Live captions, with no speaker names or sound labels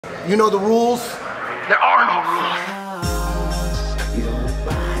You know the rules? There are no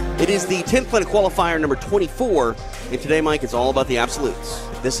rules. It is the 10th Planet Qualifier number 24, and today, Mike, it's all about the absolutes.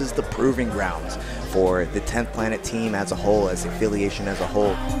 This is the proving grounds for the 10th Planet team as a whole, as the affiliation as a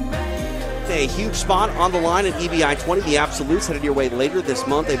whole. A huge spot on the line at EBI 20. The absolutes headed your way later this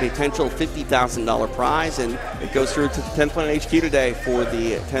month. A potential $50,000 prize, and it goes through to the 10th Planet HQ today for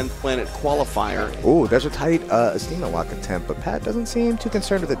the 10th Planet Qualifier. Ooh, there's a tight Estima lock attempt, but Pat doesn't seem too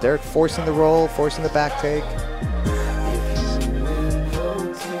concerned with it. Derek forcing the roll, forcing the back take.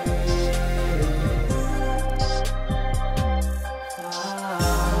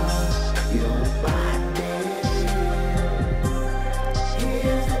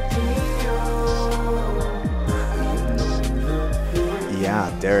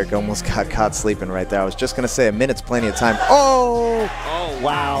 Yeah, Derek almost got caught sleeping right there. I was just going to say a minute's plenty of time. Oh,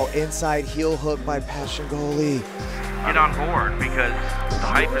 wow. Inside heel hook by Pat Shahgholi. Get on board because the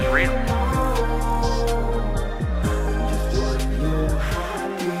hype is real.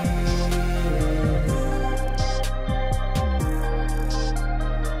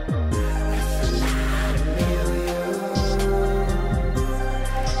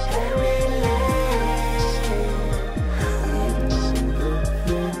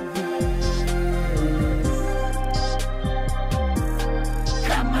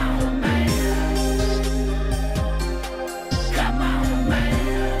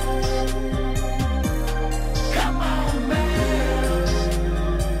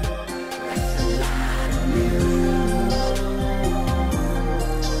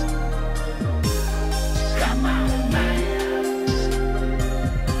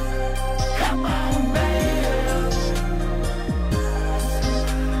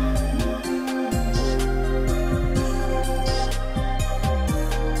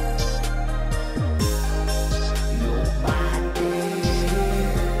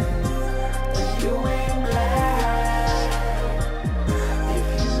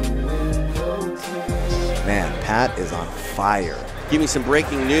 Man, Pat is on fire. Give me some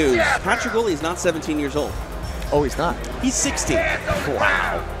breaking news. Pat Shahgholi is not 17 years old. Oh, he's not. He's 16.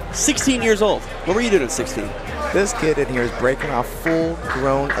 Wow. 16 years old. What were you doing at 16? This kid in here is breaking off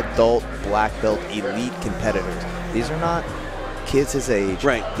full-grown adult black belt elite competitors. These are not kids his age.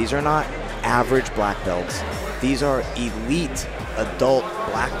 Right. These are not average black belts. These are elite adult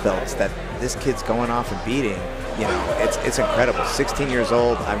black belts that this kid's going off and beating. You know, it's incredible. 16 years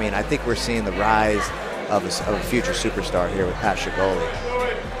old. I mean, I think we're seeing the rise of a future superstar here with Pat Shahgholi.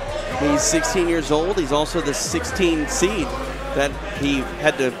 He's 16 years old. He's also the 16 seed that he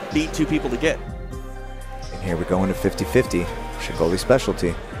had to beat 2 people to get. And here we go into 50-50. Shahgholi's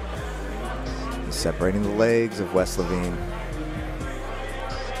specialty. He's separating the legs of Wes Levine.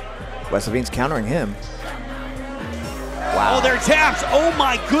 Wes Levine's countering him. Wow. Oh, they're taps. Oh,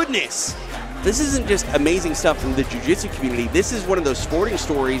 my goodness. This isn't just amazing stuff from the jiu-jitsu community. This is one of those sporting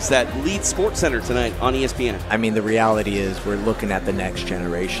stories that leads Sports Center tonight on ESPN. I mean, the reality is we're looking at the next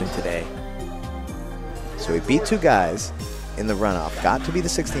generation today. So he beat 2 guys in the runoff, got to be the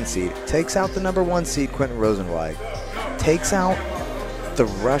 16th seed, takes out the #1 seed, Quentin Rosenweig, takes out the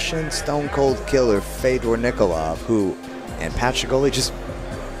Russian stone-cold killer, Fedor Nikolov, who, and Pat Shahgholi just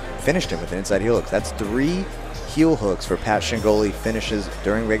finished him with an inside heel hook. That's 3 heel hooks for Pat Shahgholi finishes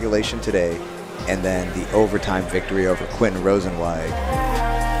during regulation today, and then the overtime victory over Quentin Rosenweig.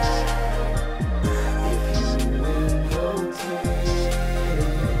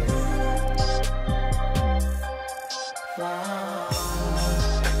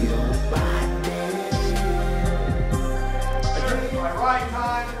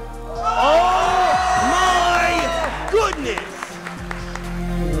 Oh, my goodness.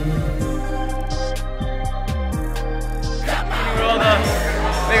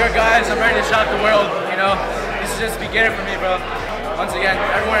 Bigger guys, I'm ready to shock the world, you know. This is just the beginning for me, bro. Once again,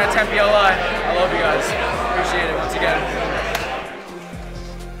 everyone at 10 PLI, I love you guys. Appreciate it once again.